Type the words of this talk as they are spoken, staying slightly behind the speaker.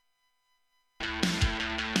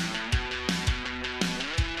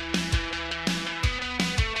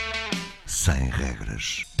sem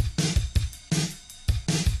regras.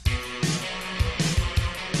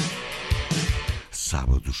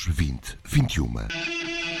 Sábados 20, 21.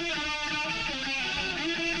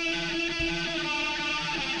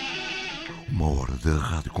 Uma hora de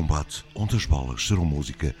rádio combate onde as bolas serão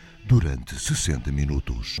música durante 60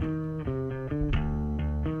 minutos.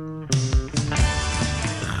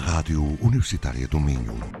 Rádio Universitária do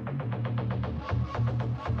Minho.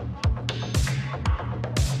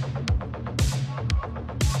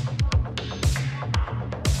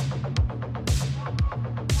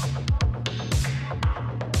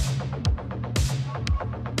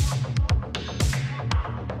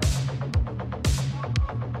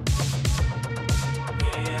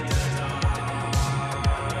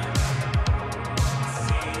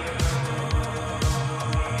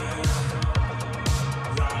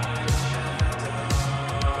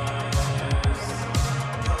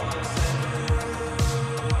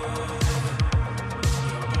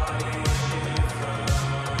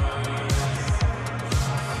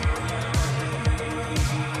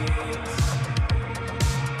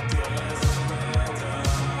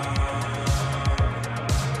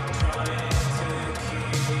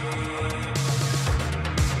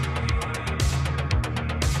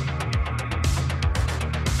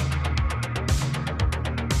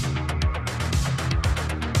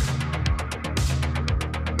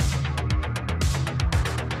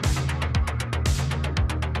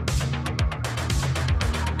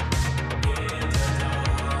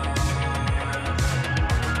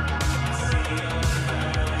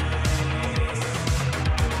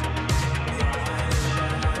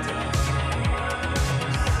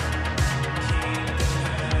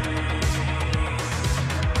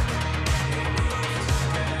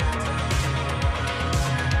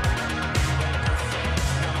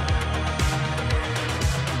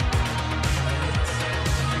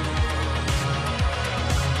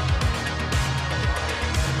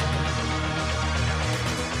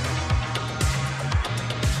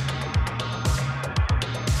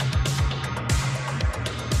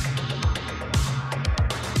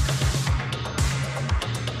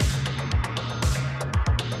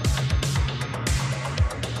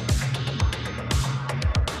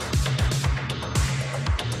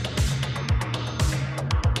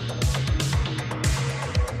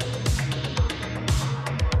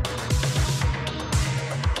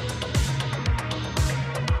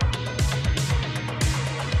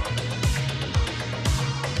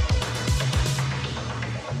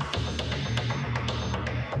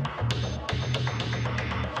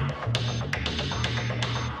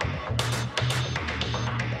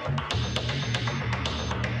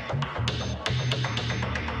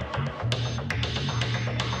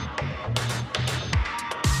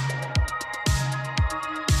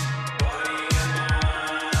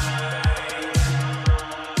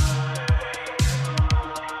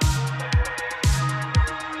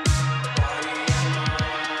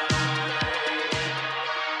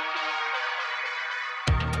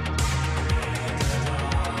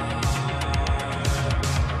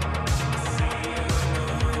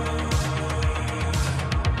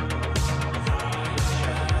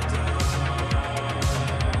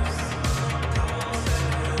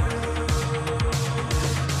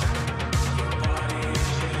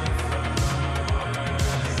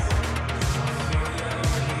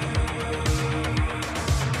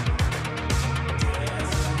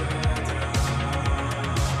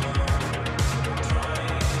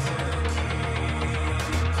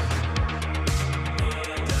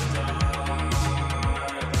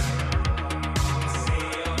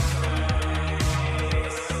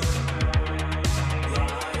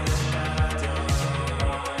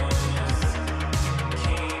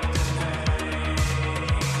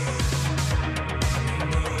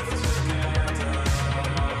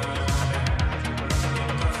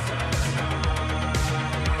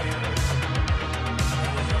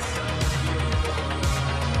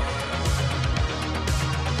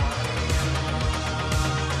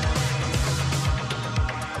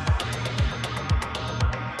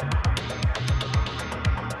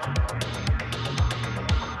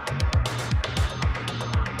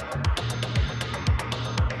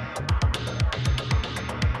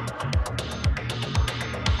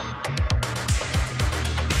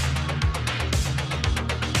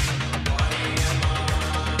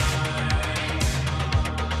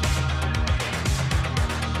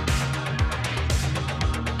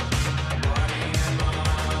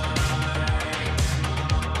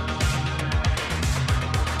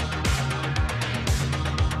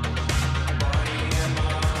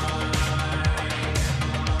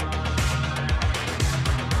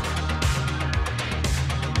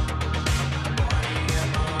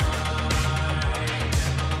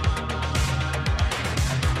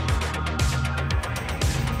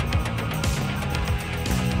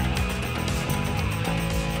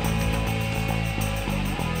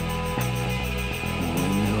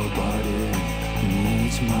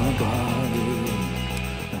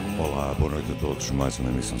 todos, mais uma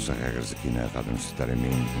emissão sem regras aqui na Rádio Universitária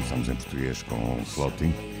Minho. Começamos em português com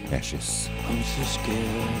Floating Ashes,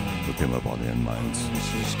 do tema Body and Mind.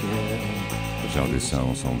 Já a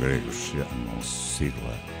audição são gregos, chamam-se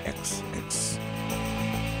sigla XX.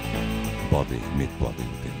 Body, Meet Body,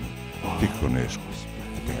 o tema. Fique connosco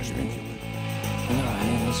até às 21. I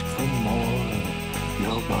ask for more,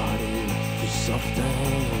 your body is soft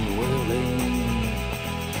and willing.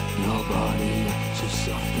 Your body is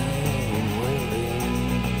soft and willing.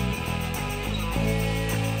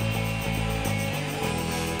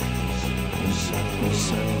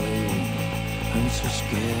 Suddenly, I'm so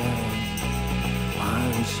scared.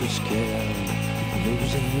 I'm so scared of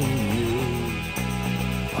losing you.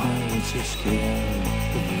 I'm so scared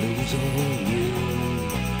of losing you.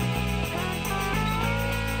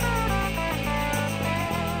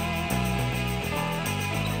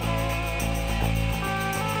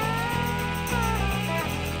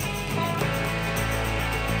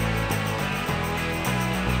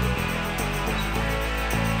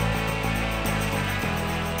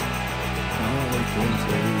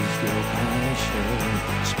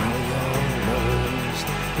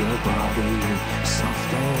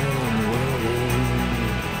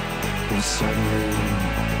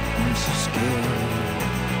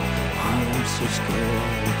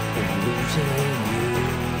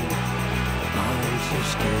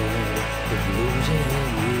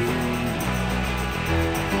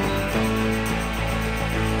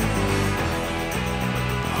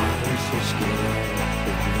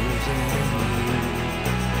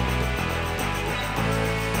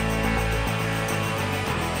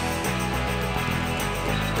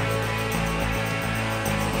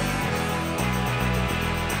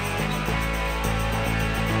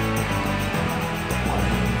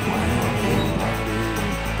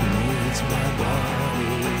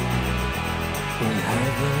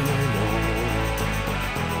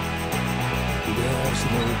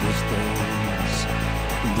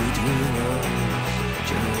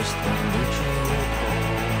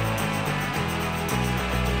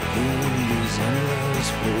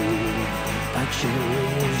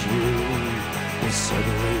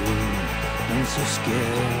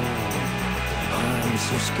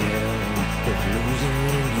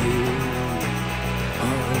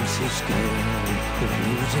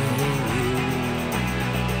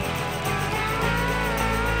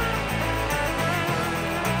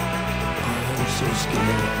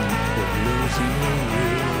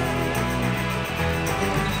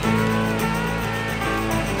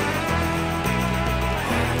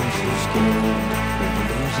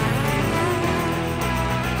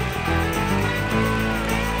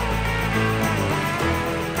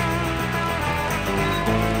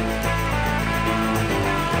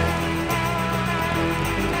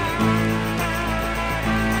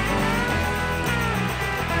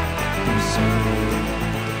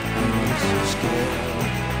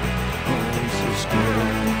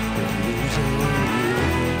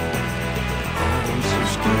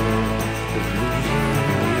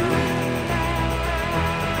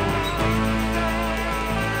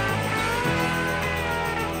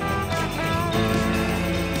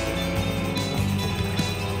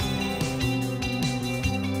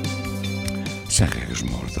 Sem regras,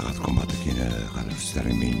 uma hora de rádio combate aqui na Rádio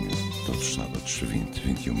Universitária Minho, todos os sábados, 20,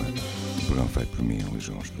 21. Um programa feito por mim, em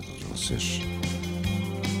Lisboa, para todos vocês.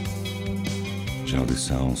 Já a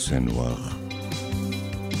audição NOIR,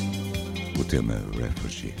 o tema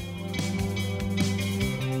Refugee.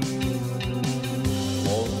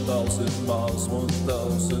 1,000 miles,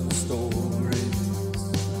 1,000 stories.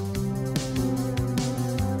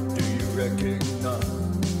 Do you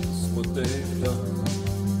recognize what they've done?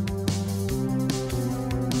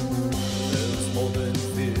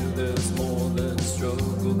 There's more than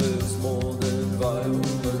struggle, there's more than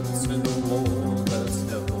violence in a war that's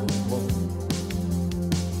never won.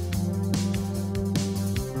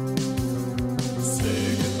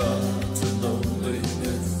 Say goodbye to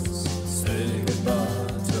loneliness, say goodbye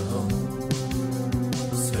to home,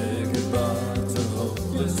 say goodbye to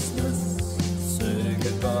hopelessness, say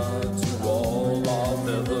goodbye to all I've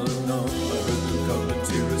ever known. Where it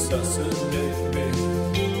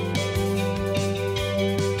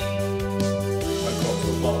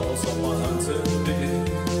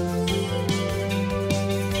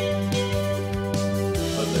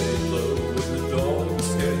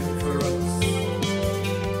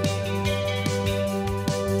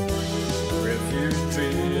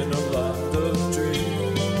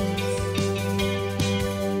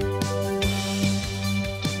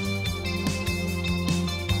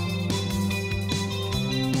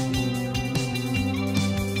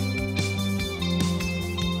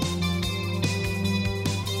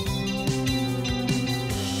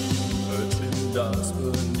dies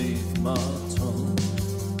beneath my tongue.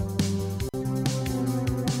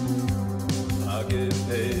 I get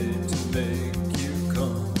paid to make you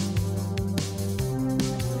come.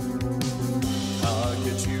 I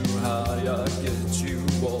get you high, I get you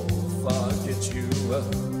off, I get you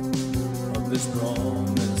out of this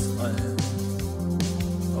promised land.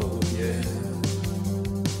 Oh yeah.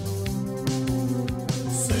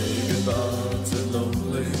 Say goodbye to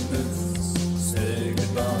loneliness. Say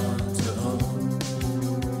goodbye to home.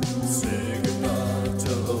 Say goodbye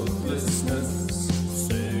to hopelessness.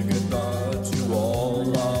 Say goodbye to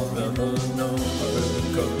all I've ever known. I heard them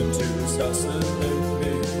coming to assassinate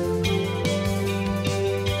me.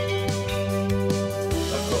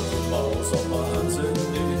 A couple miles on my hands and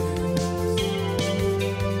knees.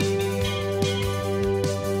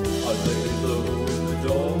 I lay low when the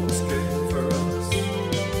dogs came for us.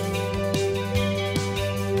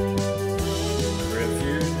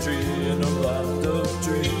 Refugee in a land of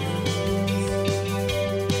dreams.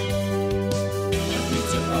 I need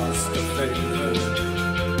to ask a favor.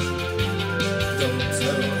 Don't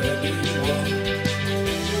tell anyone.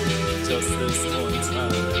 Just this one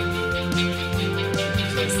time.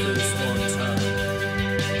 Just this one time.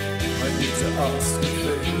 I need to ask a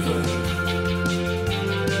favor.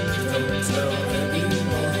 Don't tell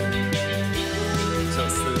anyone.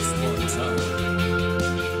 Just this one time.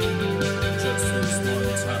 Just this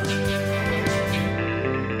one time.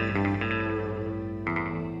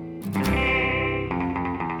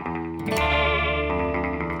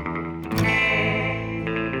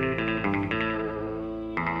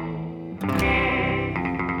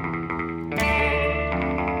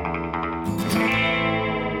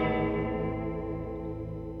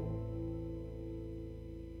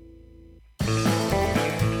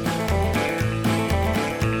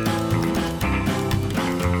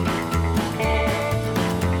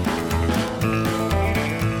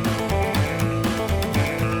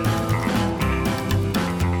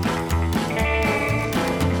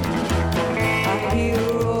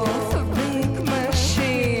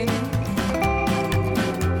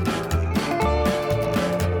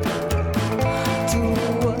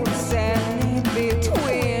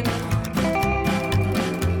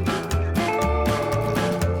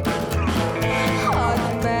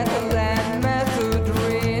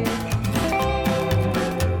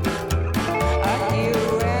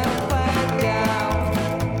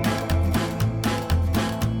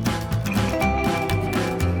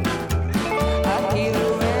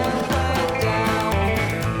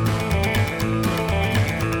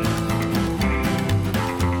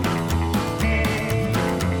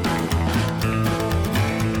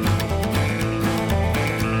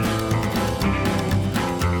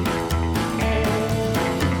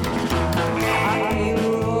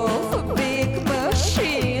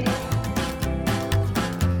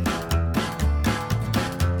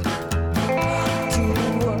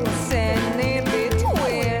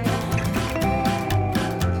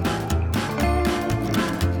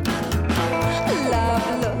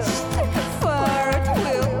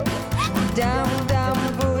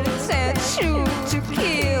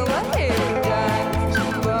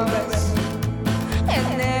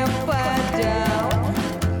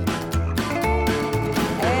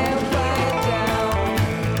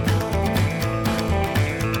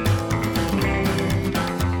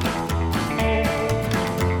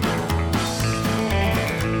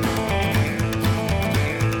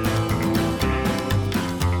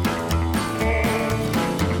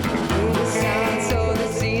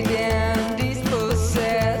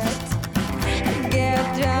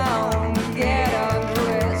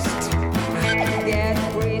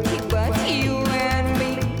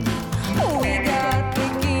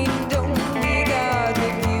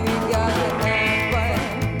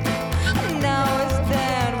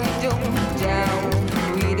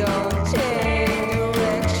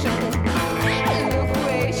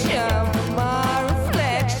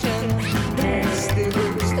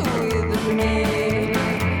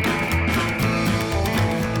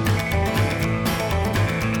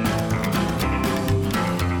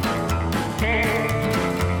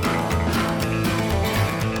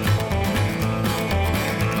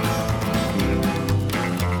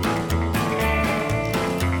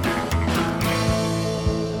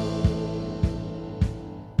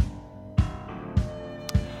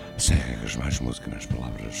 Regras, mais música nas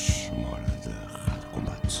palavras, uma hora de rádio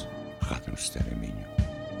combate, rádio no estéreo minho.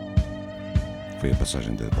 Foi a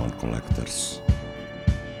passagem de Bone Collectors.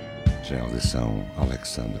 Já é a audição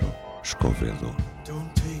Alexandro Escovedo. Don't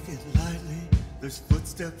take it lightly, there's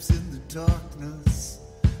footsteps in the darkness.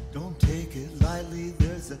 Don't take it lightly,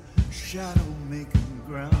 there's a shadow making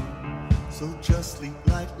ground. So just sleep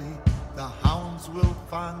lightly, the hounds will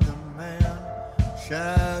find the man.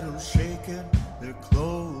 Shadows shaking, they're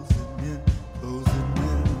closing in, closing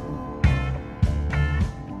in.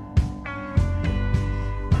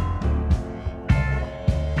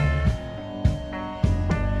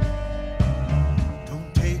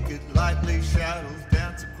 Don't take it lightly, shadows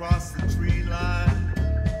dance across the tree line.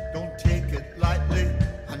 Don't take it lightly,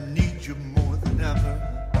 I need you more than ever.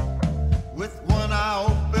 With one eye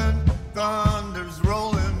open, thunder's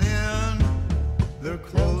rolling in. They're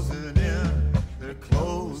closing in, they're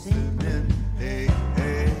closing in. Hey,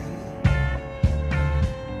 hey.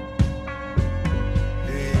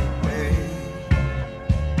 Hey, hey.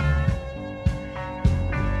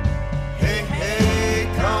 Hey,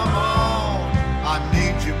 hey, come on. I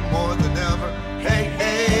need you more than ever. Hey,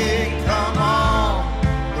 hey, come on.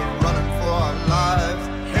 We're running for our lives.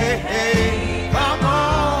 Hey, hey, come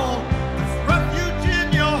on. There's refuge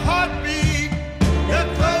in your heartbeat.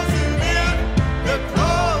 They're closing in. They're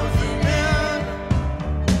closing in.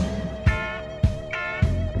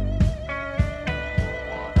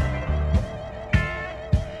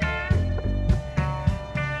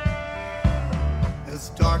 As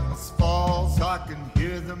darkness falls, I can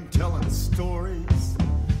hear them telling stories.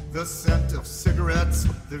 The scent of cigarettes,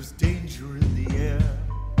 there's danger in the air.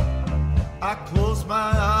 I close my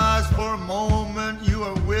eyes for a moment, you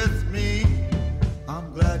are with me.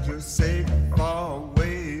 I'm glad you're safe, far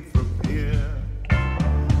away from here.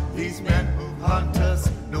 These men who hunt us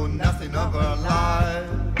know nothing of our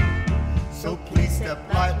lives. So please step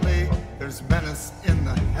lightly, there's menace in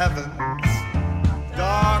the heavens.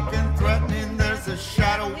 Dark and threatening, there's a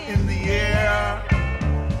shadow in the air.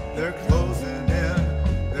 They're closing in,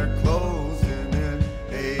 they're closing in.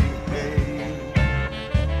 Hey, hey.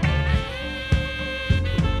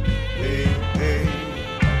 Hey, hey.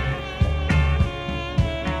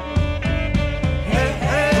 Hey,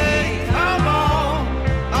 hey, come on.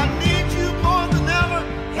 I need you more than ever.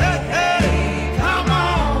 Hey, hey, come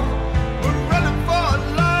on. We're running for our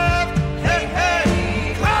lives. Hey,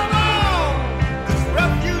 hey, come on. There's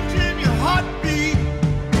refuge in your heartbeat.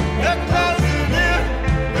 They're closing in.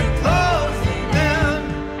 They're closing in.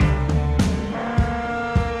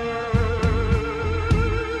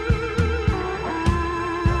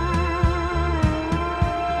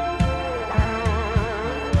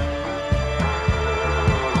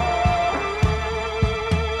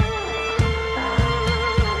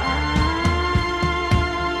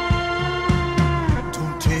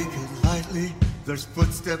 Don't take it lightly, there's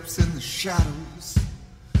footsteps in the shadows.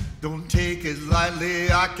 Don't take it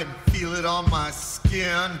lightly, I can feel it on my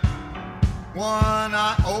skin. One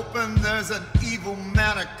eye open, there's an evil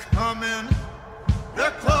man a-coming.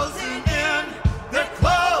 They're closing in, they're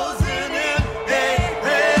closing in. Hey,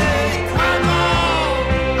 hey, come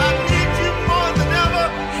on. I need you more than ever.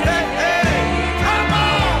 Hey, hey, come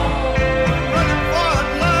on. We're running for our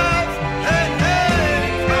lives. Hey,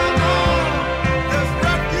 hey, come on. There's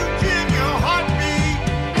refuge in your heartbeat.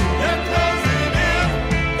 They're closing in,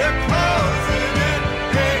 they're closing in.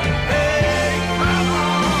 Hey, hey, come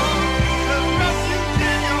on. There's refuge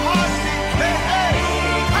in your heartbeat. Hey, hey,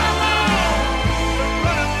 come on. We're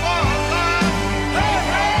running for our lives.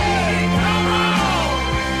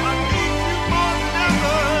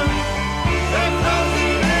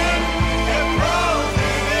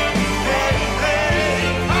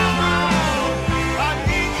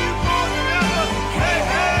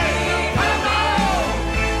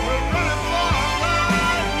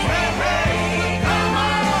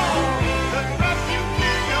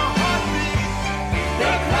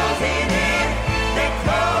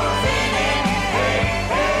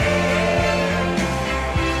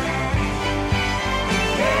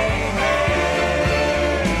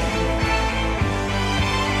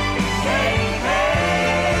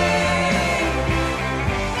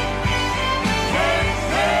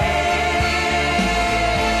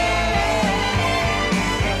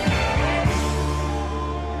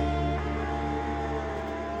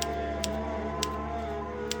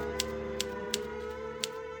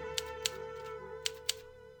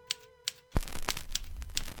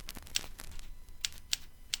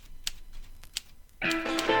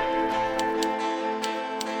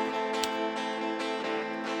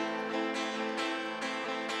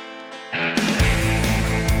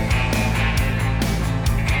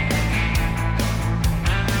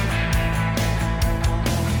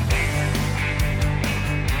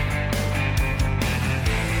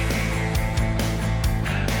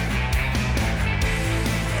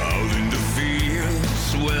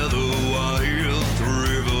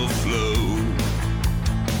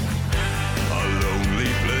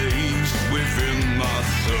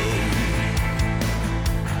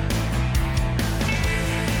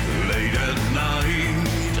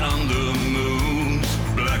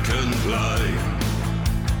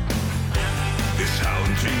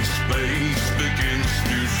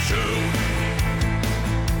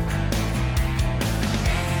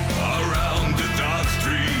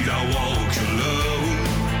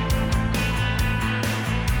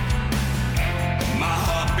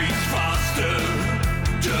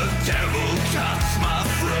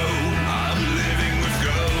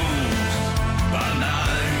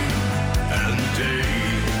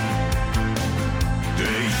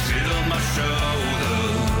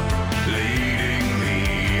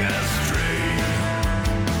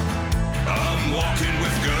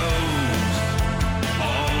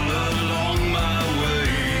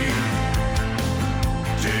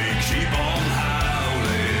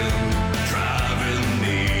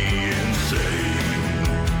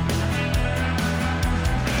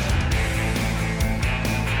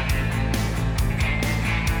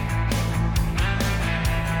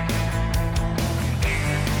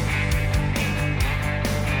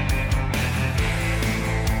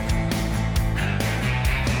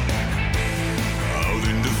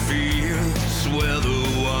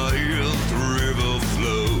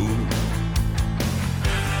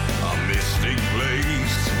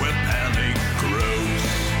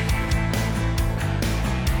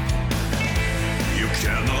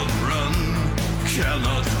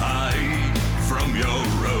 cannot hide from your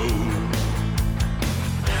road.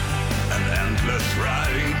 An endless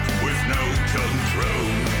ride with no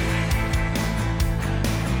control.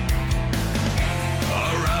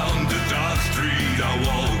 Around the dark street I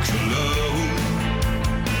walk alone.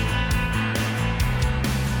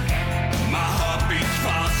 My heart beats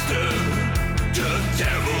faster, the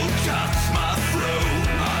devil cuts my throat.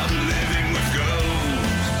 I'm living with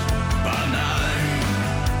ghosts by night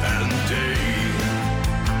and day.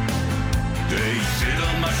 They sit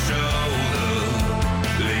on my shoulder,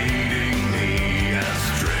 leading me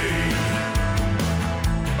astray.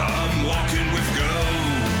 I'm walking with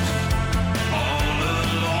ghosts all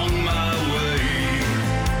along my way.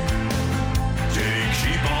 They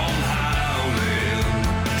keep on howling,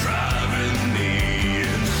 driving me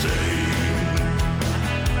insane.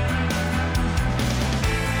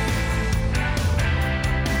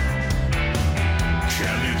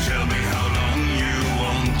 Can you tell me how long you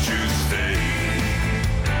want to stay?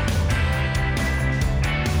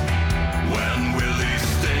 When will this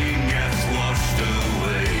stain get washed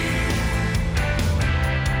away?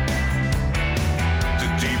 The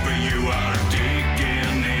deeper you are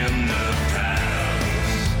digging in the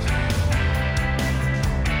past,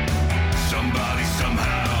 somebody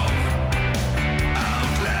somehow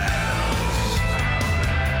outlast.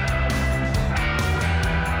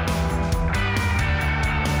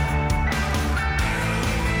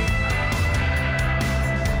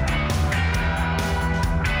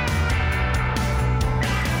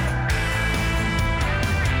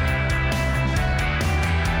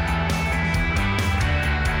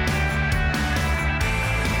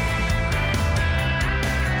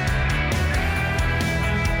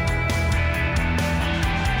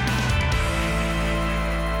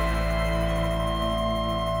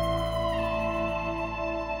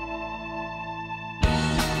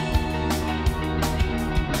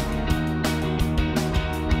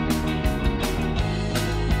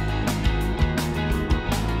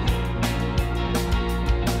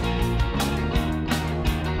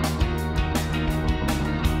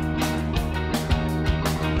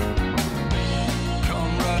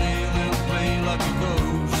 Come right in and play like a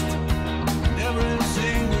ghost. Every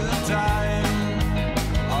single time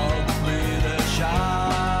I'll play the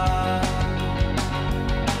shine.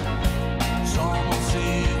 Some will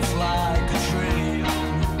say it's like a train,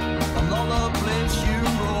 another place you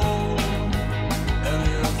roll,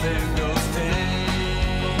 everything goes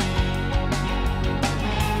tame.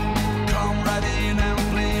 Come right in and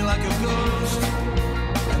play like a ghost,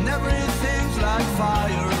 and everything's like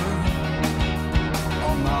fire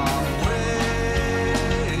on my way.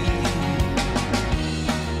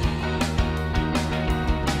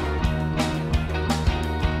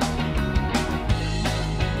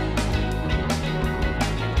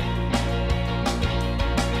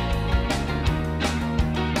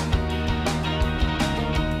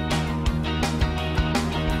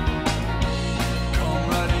 Come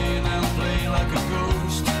right in and play like a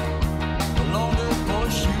ghost. Along the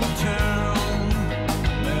bush you turn,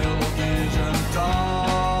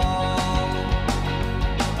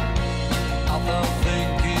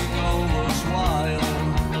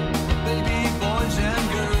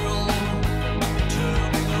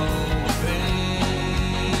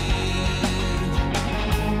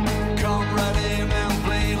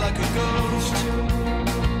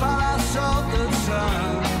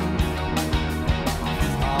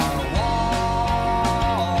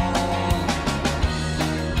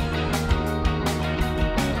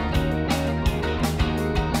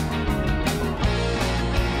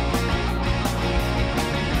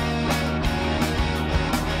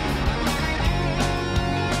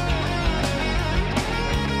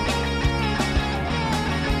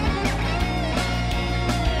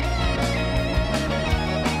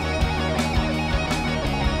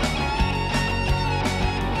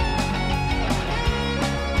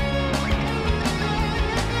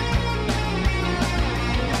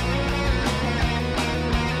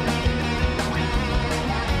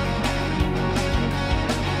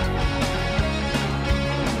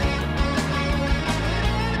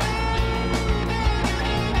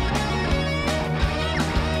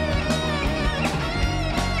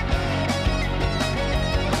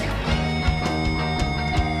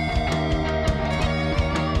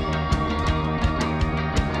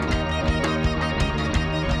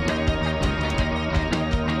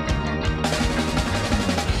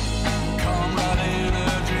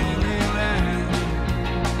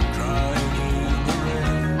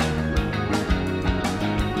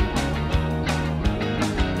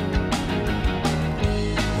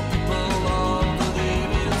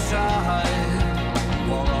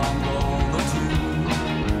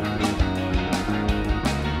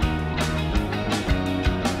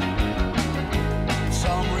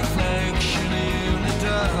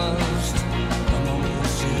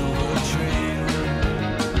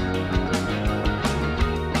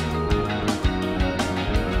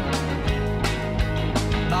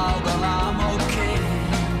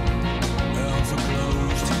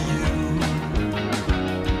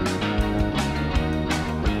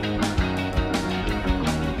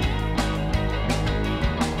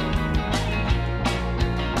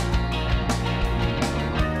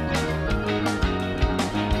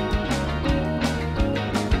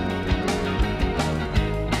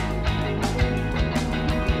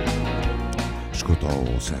 Escuta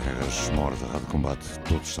o Sem Regras, uma hora de rádio combate,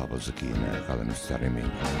 todos os sábados aqui na Rádio Universitária em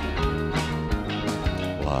Minho.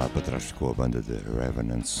 Lá para trás ficou a banda de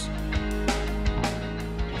REVENANTS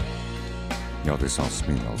e a audição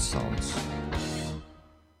SEMINAL SUN.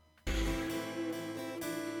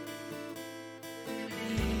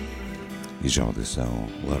 E já a audição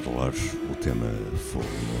LUR LUR, o tema Full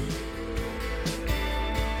Moon.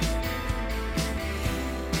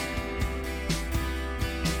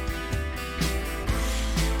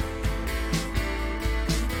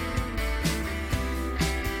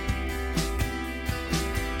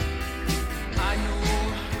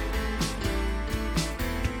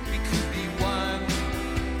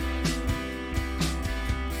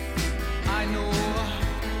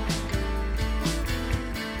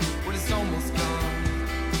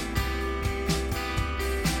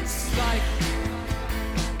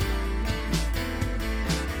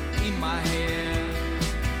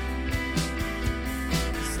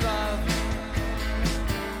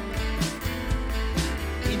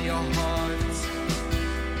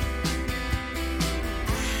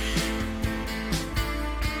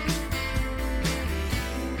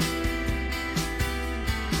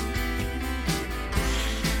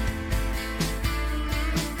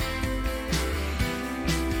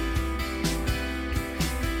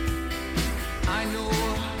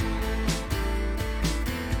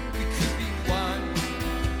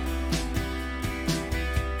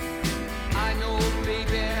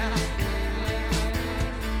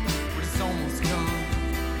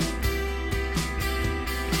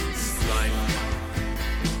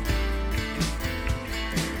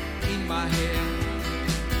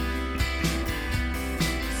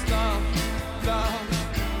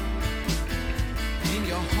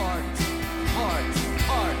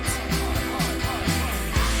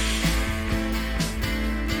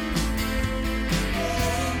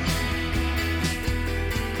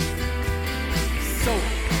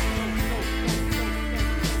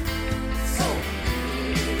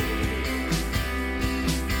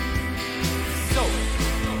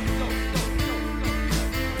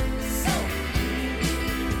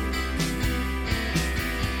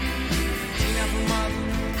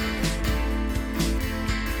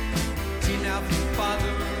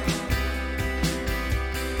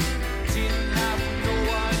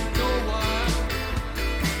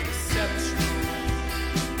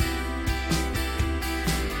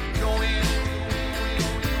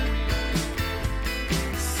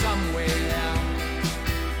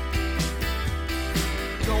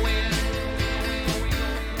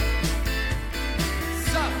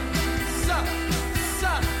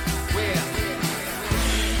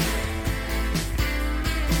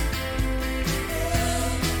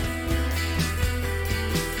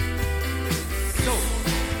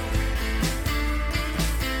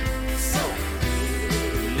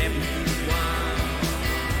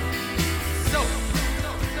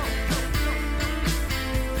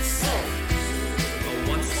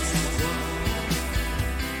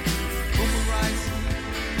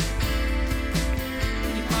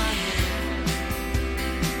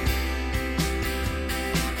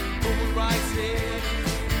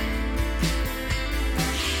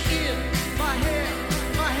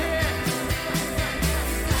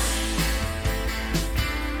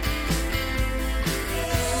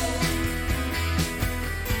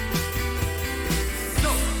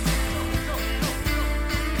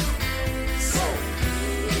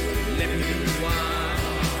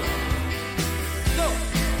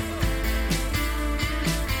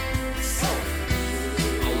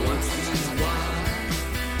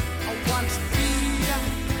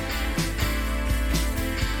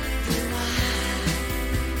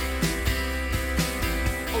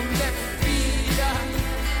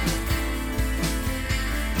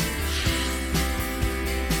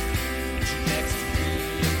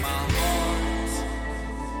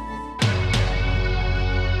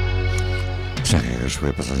 Foi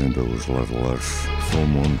a passagem dos LUR LUR, Full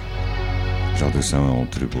Moon. Já a audição é um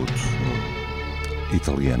tributo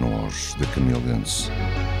italiano aos The Chameleons,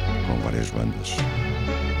 com várias bandas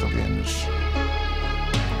italianas.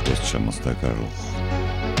 Este chama-se DEGHERL.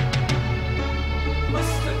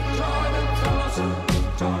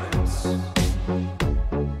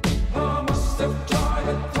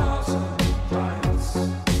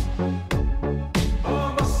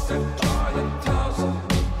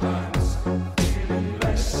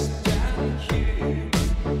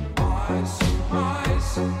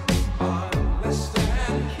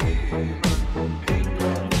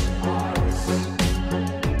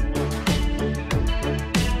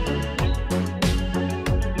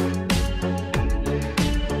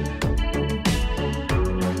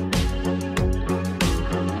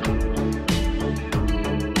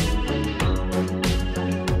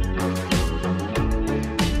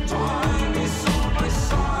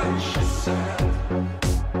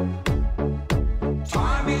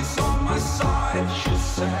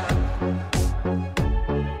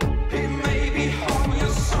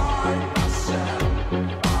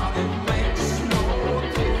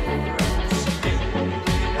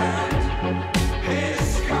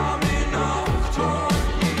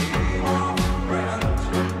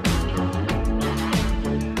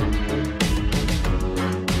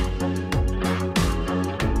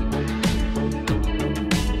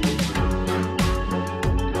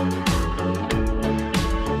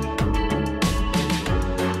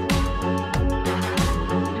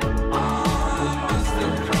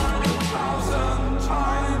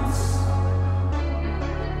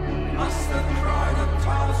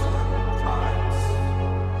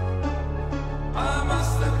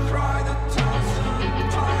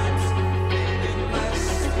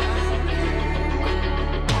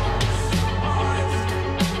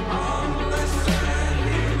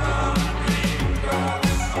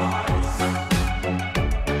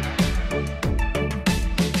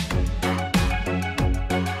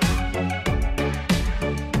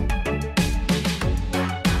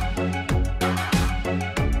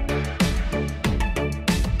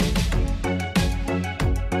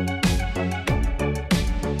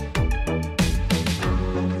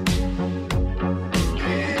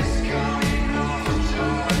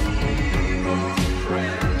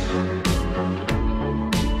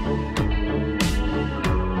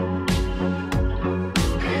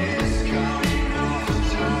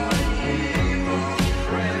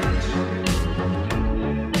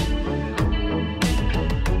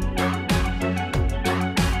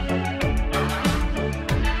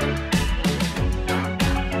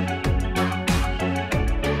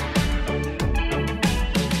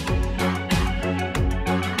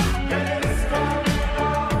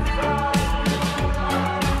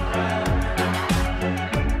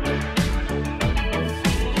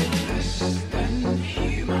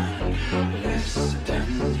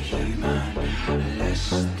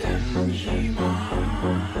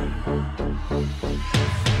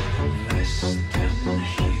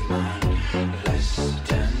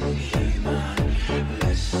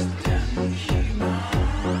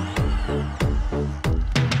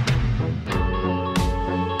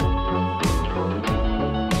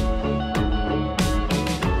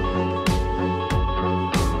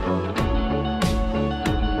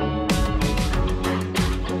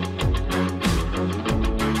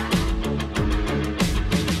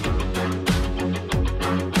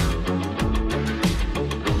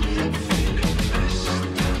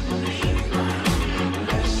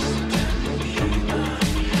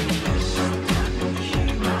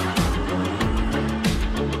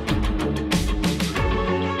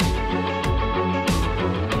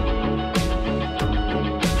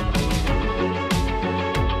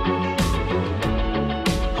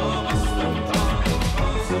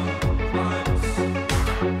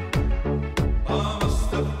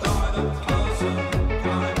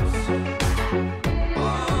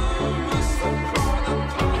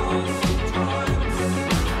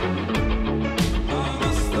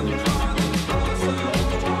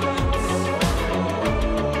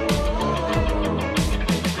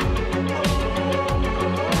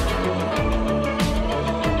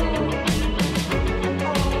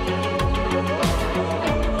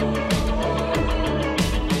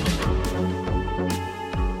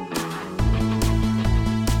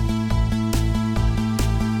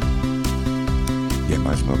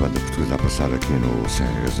 a passar aqui no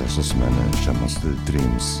Regras esta semana chama-se de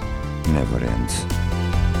Dreams Never End.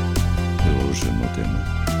 De hoje no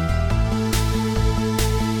tema.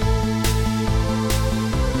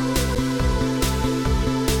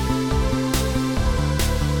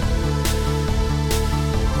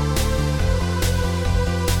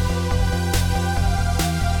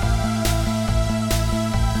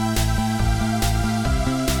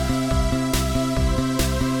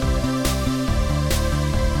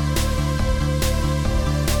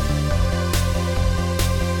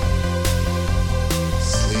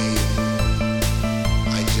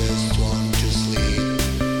 I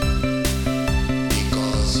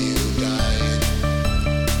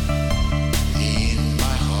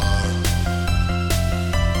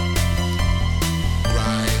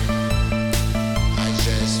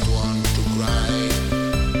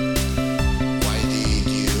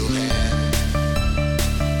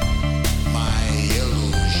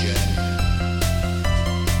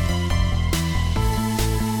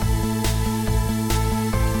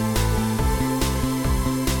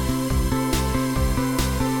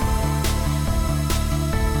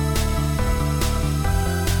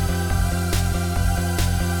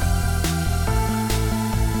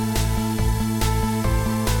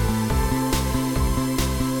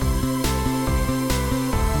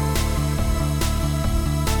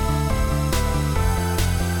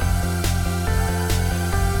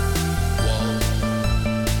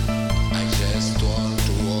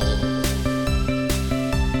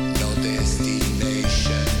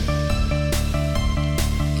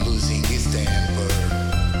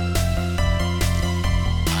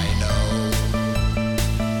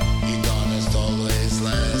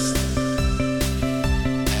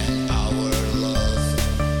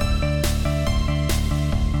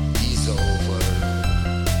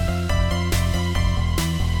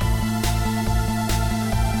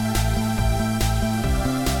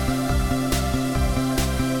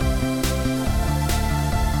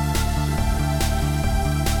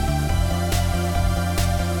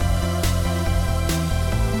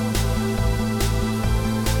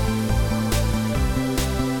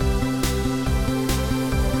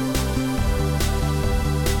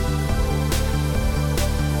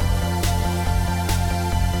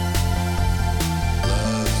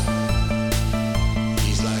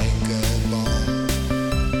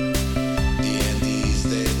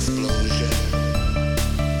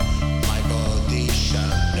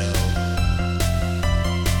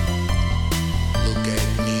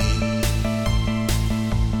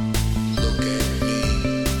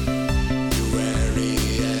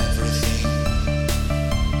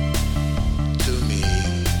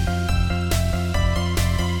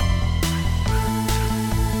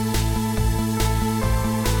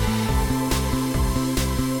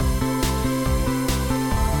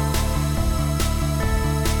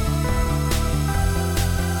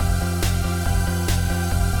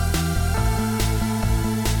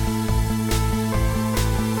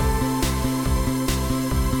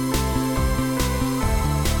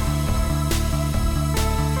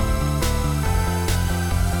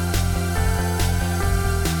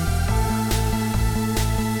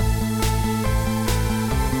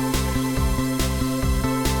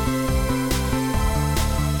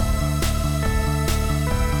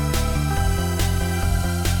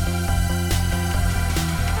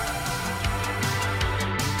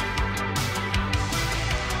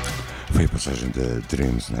Foi a passagem de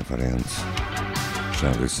Dreams Never End. Já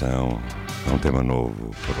a lição é um tema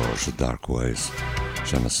novo para os DARKWAYS,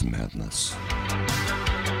 chama-se Madness.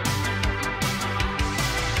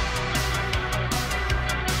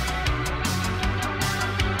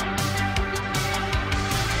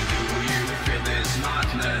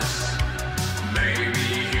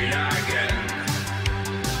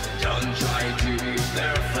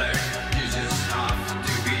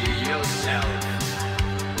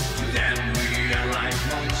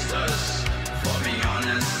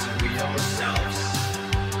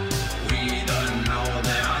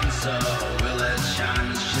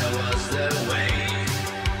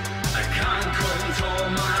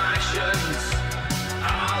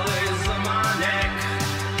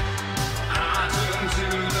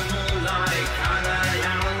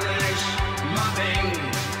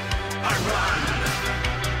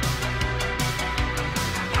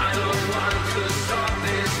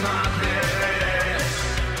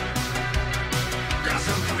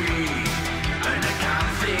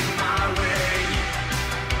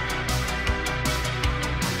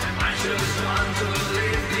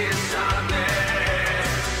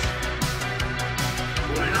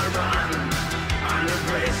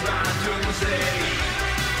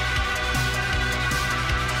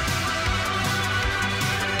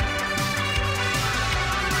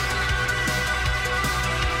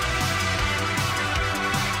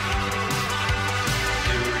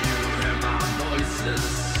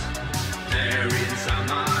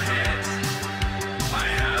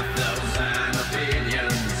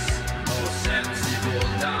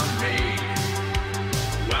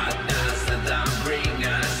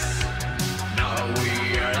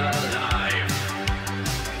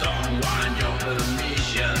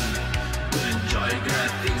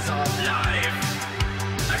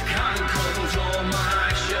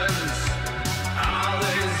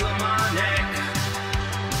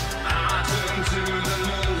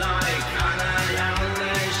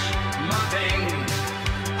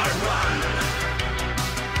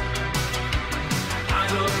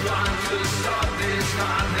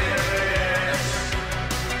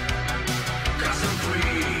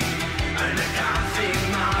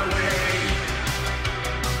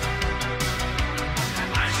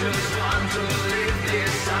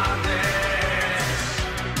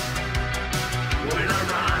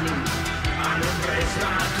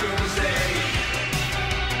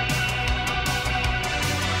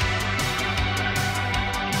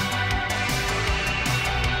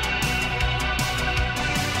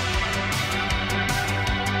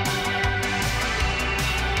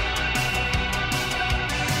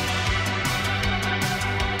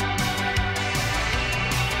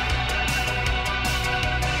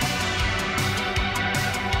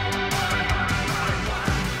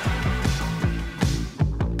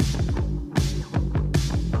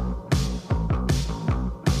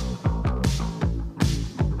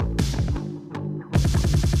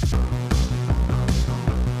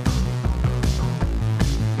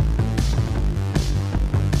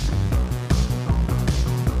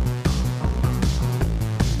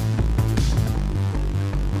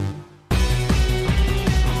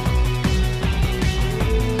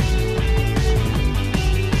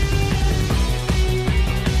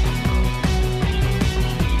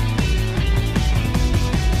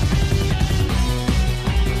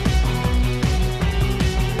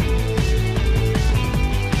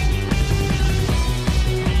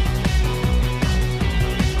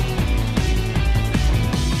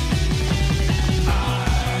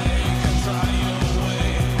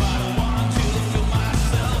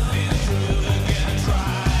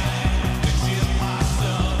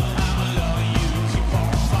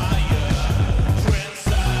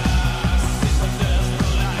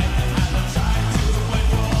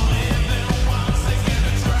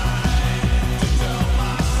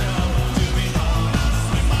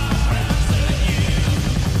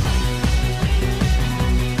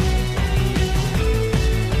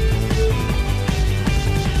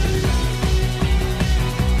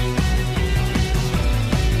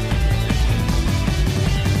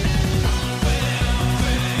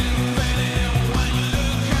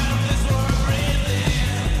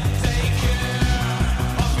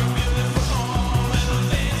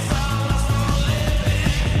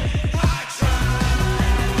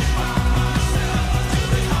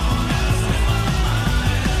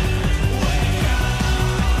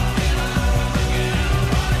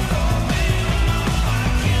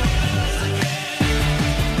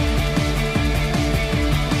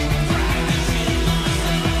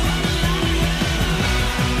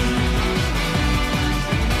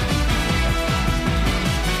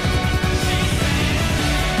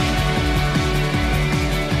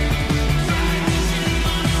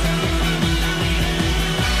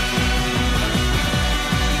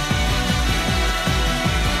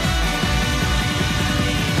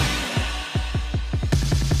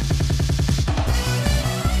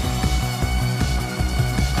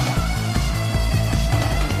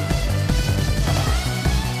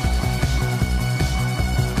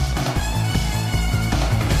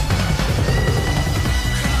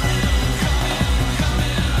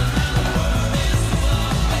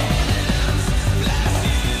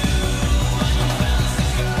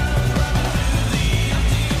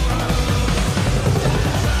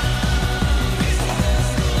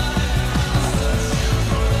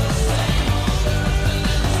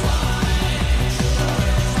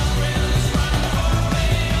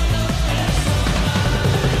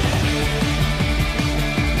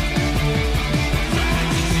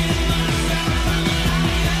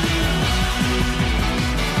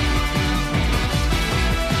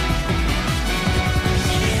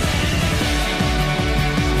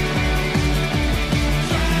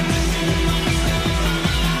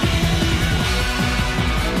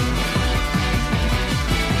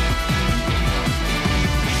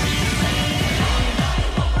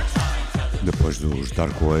 Depois dos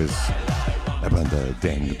DARKWAYS, a banda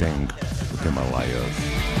Deng Deng, o tema Liars.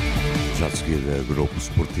 Já de seguida, Grupo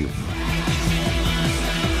Esportivo.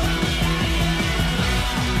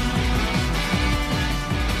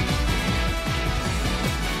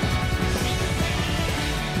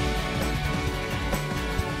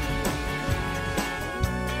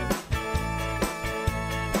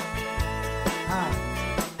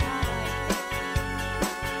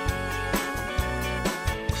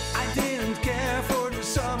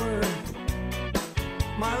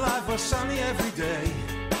 Sunny every day,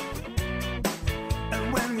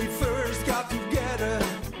 and when we first got together,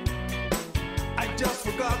 I just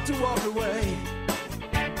forgot to walk away.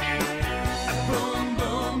 A boom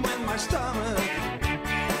boom when my stomach,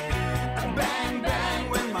 a bang bang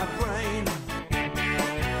when my brain,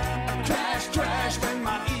 a crash crash when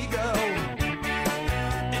my ego.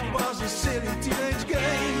 It was a silly teenage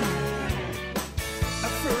game.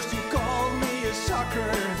 At first you called me a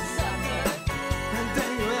sucker,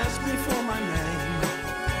 me for my name.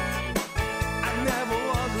 I never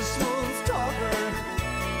was a smooth talker.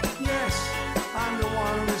 Yes, I'm the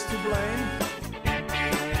one who is to blame.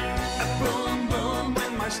 A boom boom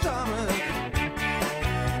when my stomach,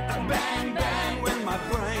 a bang bang when my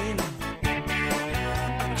brain,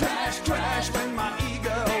 a crash crash when my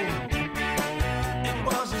ego. It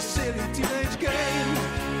was a silly teenage game.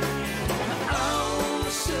 Oh,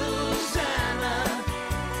 Susanna,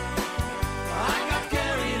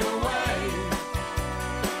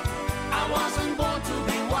 wasn't born to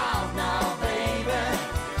be wild now, baby.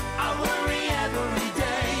 I worry every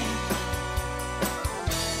day.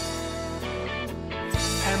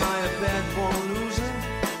 Am I a bad born loser?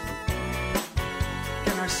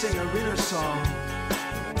 Can I sing a winner song?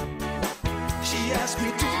 She asked me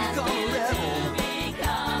to become a rebel.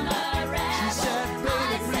 She said,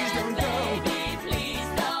 baby, please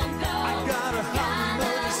don't go. I got a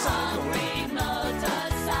hungry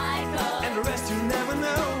motorcycle, and the rest you never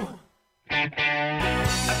know. A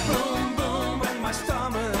boom boom when my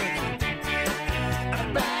stomach, a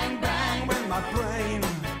bang bang when my brain,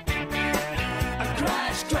 a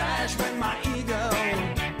crash crash when my ego.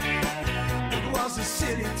 It was a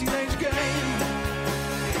silly teenage game.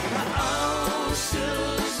 Oh,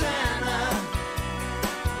 Susanna,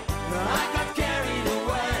 I got carried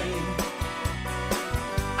away.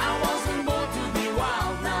 I wasn't born to be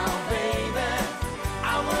wild now, baby.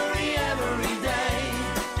 I worry every day.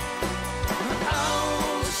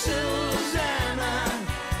 Oh, Susanna,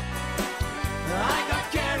 I got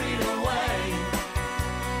carried away.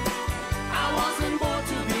 I wasn't born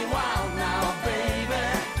to be wild now, baby.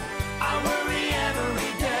 I worry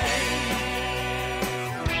every day.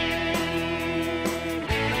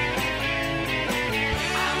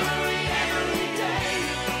 I worry every day.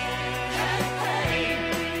 Hey, hey.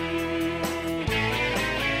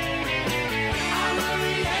 I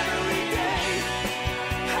worry every day.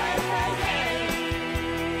 Hey, hey, hey.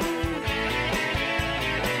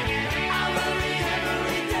 I worry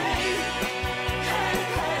every day. Hey,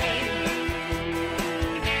 hey.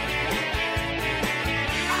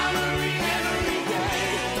 I worry every day.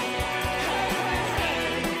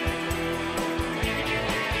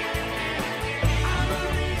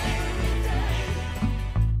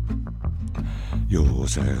 E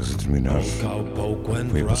os Regras a terminar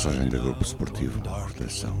foi a passagem da Grupo Esportivo na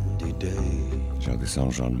redação. Já edição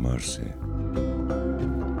John Mercy.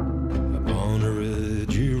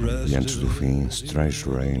 E antes do fim, Strange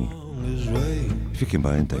Rain. Fiquem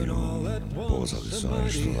bem, tenham boas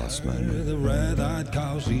audições toda a semana.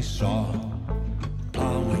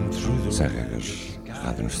 Sem regras,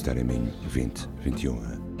 Rádio Universitária Minho, 2021.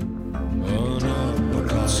 Boa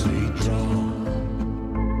noite.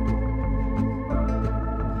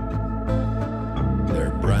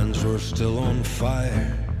 Their brands were still on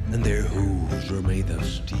fire, and their hooves were made of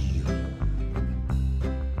steel.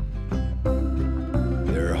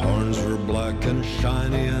 Their horns were black and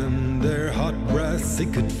shiny, and their hot breath they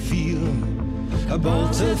could feel. A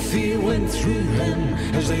bolt of fear went through him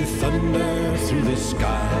as they thundered through the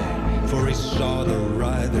sky, for he saw the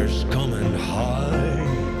riders coming high,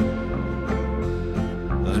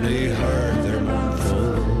 and he heard their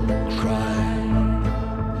mournful cry.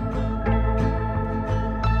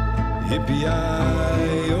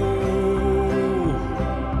 Yippee-yi-oh,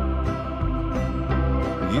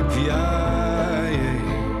 yippee-yi-yay.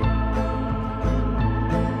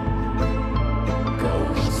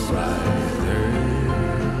 Ghost riders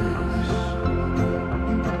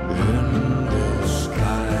in the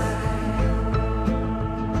sky.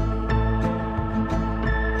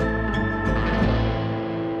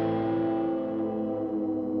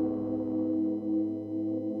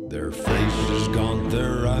 Their faces gaunt,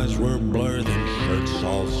 their eyes were blurred, their shirts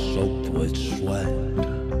all soaked with sweat.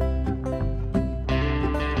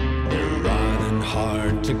 They're riding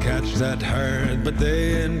hard to catch that herd, but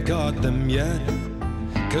they ain't caught them yet.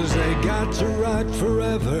 'Cause they got to ride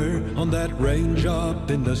forever on that range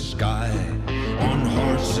up in the sky, on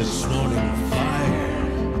horses snorting fire.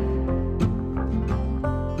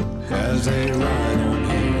 As they ride on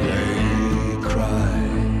him, they cry.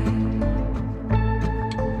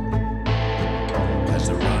 As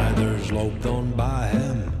the riders loped on by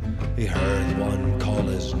him, he heard one call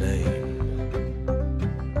his name.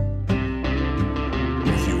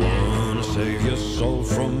 If you wanna save your soul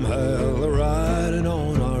from hell, riding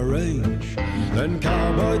on our range, then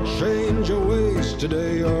cowboy, change your ways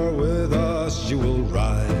today, or with us you will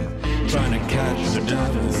ride, trying to catch the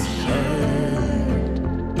devil's herd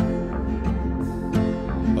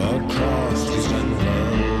across these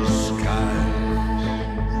endless skies.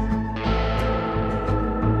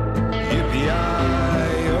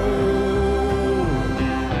 Yippee-yi-yo,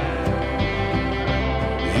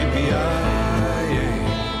 yippee-yi-yay.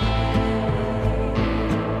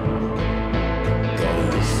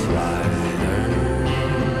 Ghost riders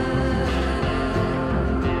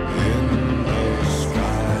in the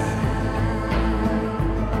sky.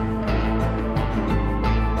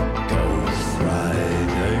 Ghost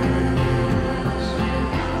riders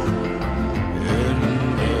in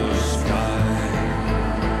the sky.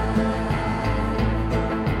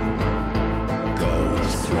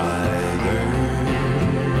 Ghost riders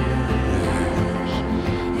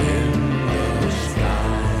in the sky.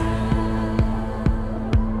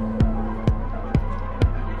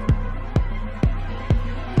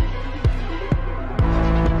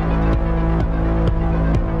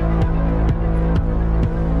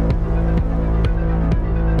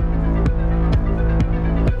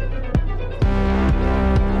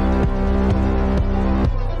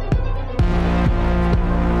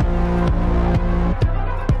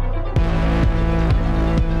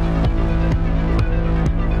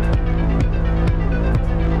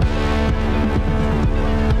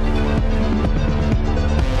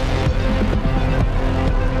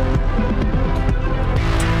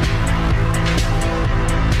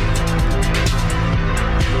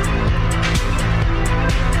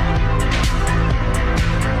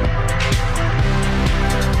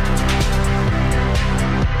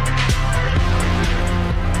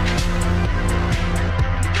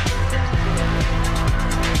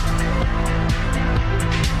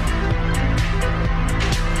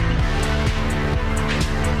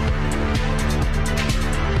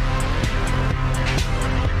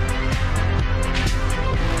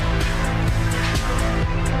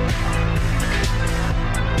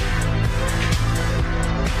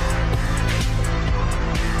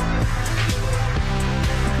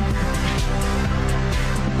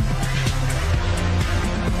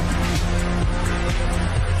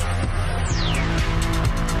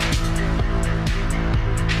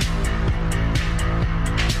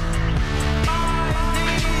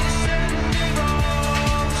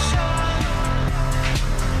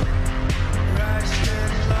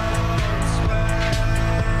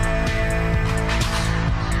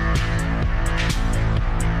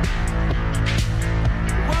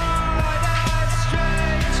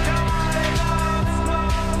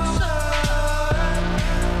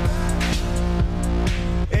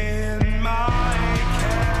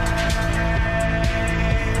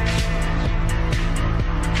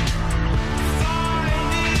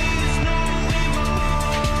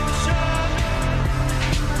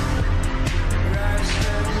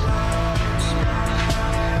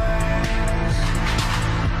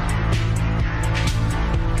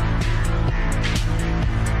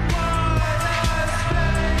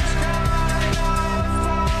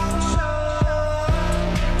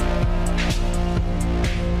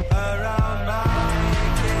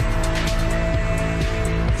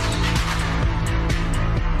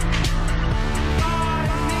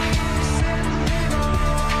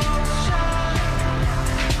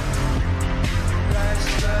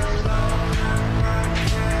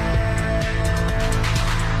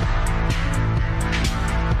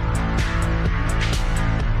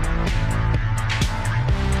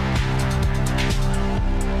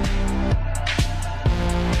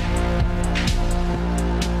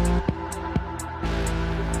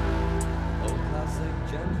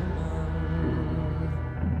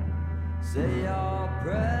 Say your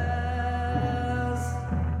prayers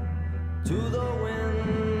to the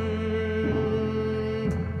wind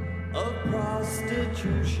of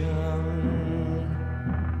prostitution,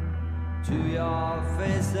 to your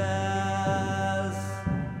faces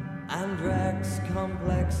and Rex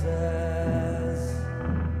complexion. complexes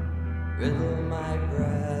riddle my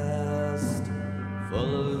breast,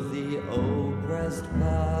 full of the oppressed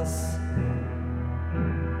pus.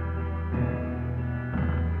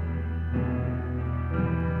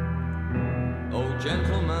 Oh,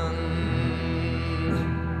 gentlemen,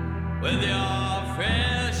 with your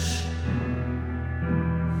fish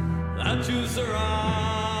that you surround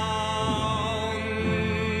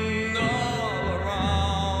all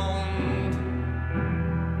around,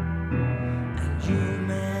 and you,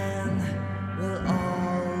 man, will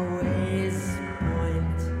always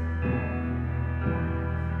point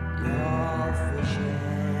your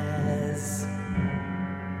fishes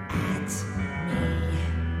at me.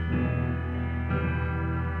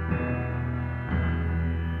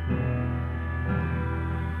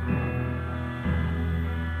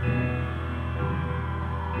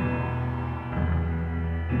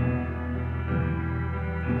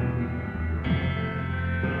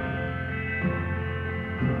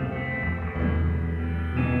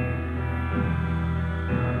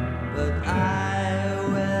 But I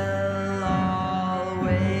will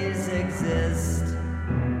always exist,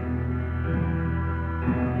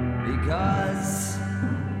 because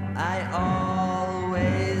I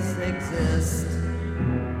always exist.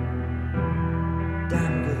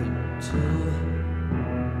 Damn good too.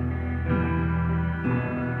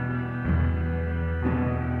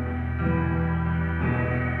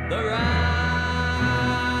 The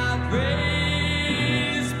rat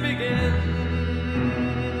race begins,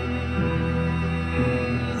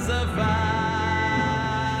 a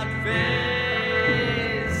fat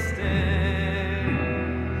face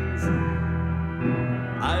stings.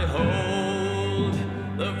 I hold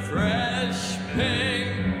the fresh pink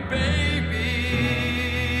baby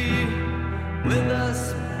with a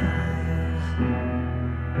smile.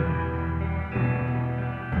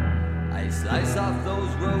 I slice off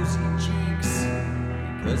those rosy cheeks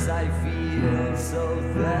because I feel so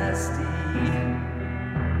thirsty.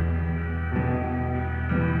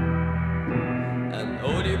 And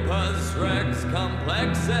Oedipus Rex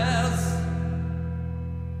complexes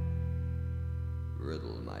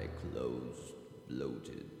riddle my closed,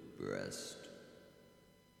 bloated breast.